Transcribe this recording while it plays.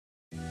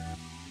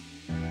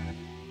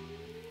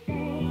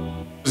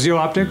Zeal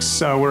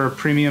Optics, we're a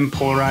premium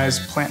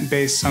polarized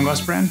plant-based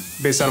sunglass brand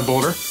based out of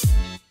Boulder.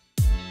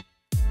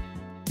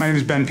 My name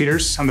is Ben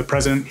Peters. I'm the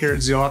president here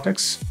at Zeal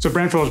Optics. So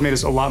Brandfolder has made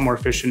us a lot more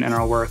efficient in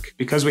our work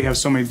because we have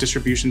so many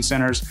distribution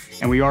centers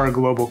and we are a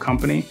global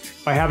company.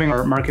 By having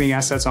our marketing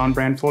assets on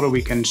Brandfolder,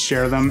 we can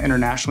share them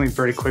internationally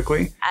very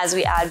quickly. As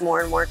we add more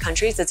and more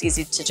countries, it's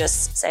easy to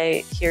just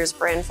say, here's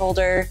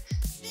Brandfolder,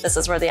 this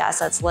is where the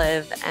assets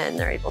live, and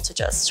they're able to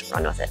just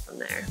run with it from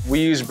there. We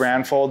use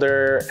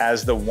Brandfolder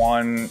as the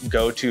one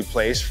go-to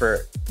place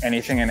for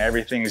anything and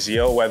everything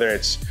Zeal, whether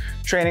it's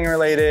training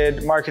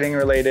related, marketing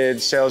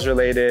related, sales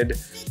related,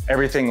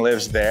 everything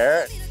lives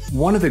there.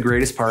 One of the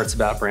greatest parts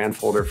about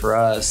Brandfolder for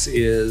us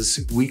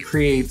is we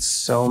create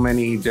so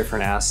many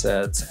different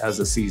assets as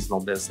a seasonal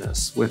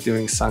business, with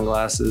doing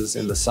sunglasses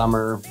in the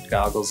summer,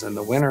 goggles in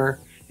the winter,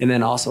 and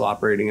then also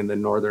operating in the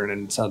northern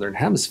and southern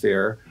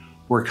hemisphere.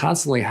 We're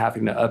constantly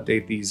having to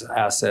update these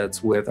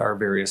assets with our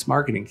various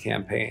marketing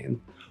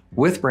campaign.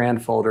 With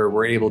Brandfolder,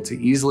 we're able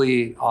to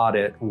easily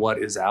audit what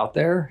is out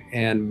there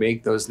and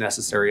make those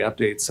necessary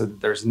updates so that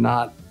there's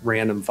not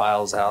random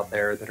files out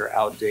there that are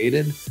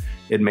outdated.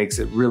 It makes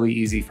it really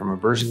easy from a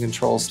version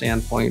control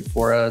standpoint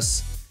for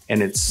us.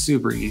 And it's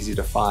super easy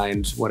to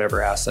find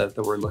whatever asset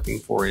that we're looking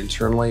for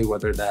internally,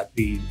 whether that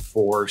be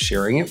for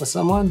sharing it with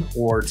someone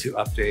or to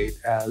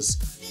update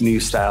as new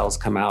styles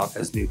come out,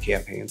 as new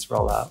campaigns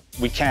roll out.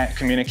 We can't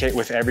communicate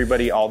with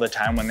everybody all the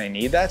time when they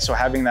need that. So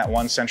having that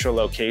one central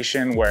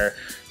location where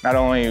not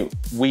only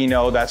we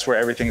know that's where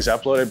everything's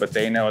uploaded, but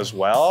they know as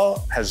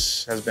well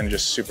has been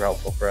just super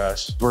helpful for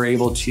us. We're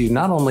able to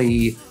not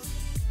only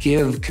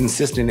give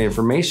consistent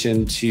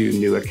information to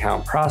new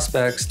account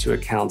prospects, to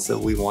accounts that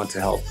we want to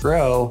help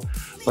grow,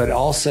 but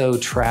also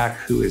track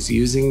who is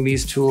using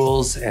these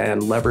tools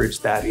and leverage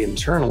that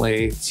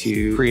internally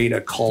to create a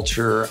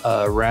culture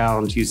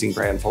around using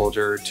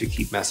Brandfolder to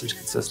keep message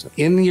consistent.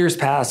 In the years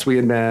past, we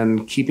had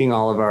been keeping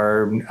all of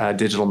our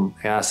digital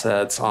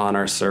assets on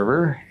our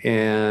server,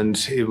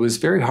 and it was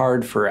very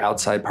hard for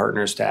outside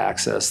partners to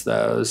access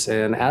those.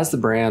 And as the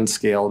brand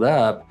scaled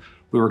up,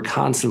 we were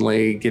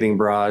constantly getting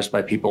barraged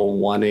by people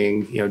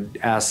wanting,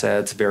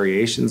 assets,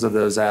 variations of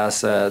those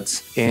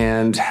assets,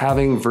 and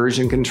having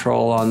version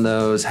control on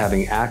those,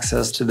 having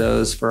access to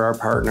those for our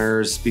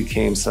partners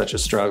became such a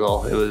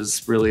struggle. It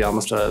was really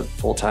almost a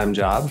full-time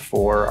job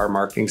for our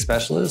marketing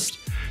specialist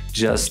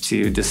just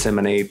to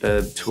disseminate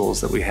the tools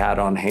that we had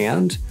on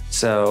hand.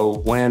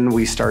 So when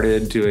we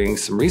started doing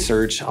some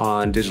research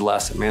on digital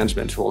asset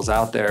management tools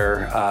out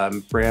there,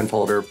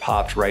 Brandfolder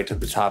popped right to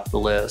the top of the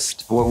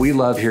list. What we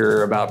love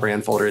here about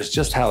Brandfolder is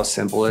just how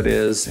simple it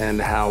is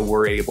and how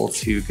we're able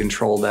to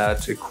control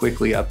that, to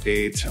quickly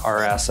update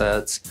our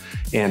assets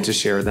and to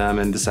share them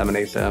and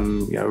disseminate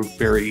them,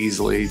 very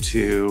easily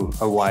to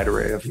a wide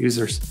array of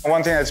users.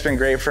 One thing that's been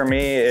great for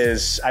me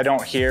is I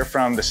don't hear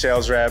from the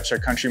sales reps or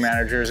country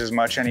managers as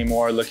much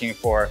anymore looking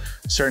for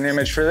a certain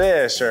image for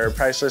this or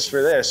price list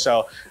for this.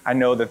 So I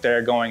know that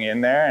they're going in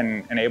there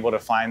and able to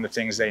find the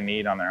things they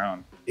need on their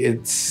own.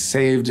 It's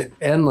saved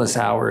endless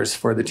hours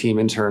for the team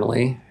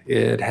internally.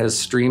 It has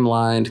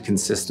streamlined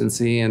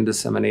consistency and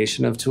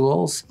dissemination of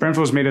tools.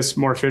 Brandfolder has made us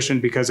more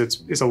efficient because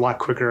it's a lot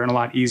quicker and a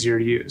lot easier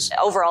to use.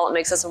 Overall, it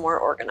makes us a more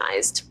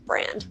organized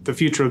brand. The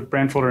future of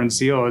Brandfolder and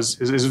Zeal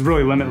is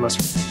really limitless.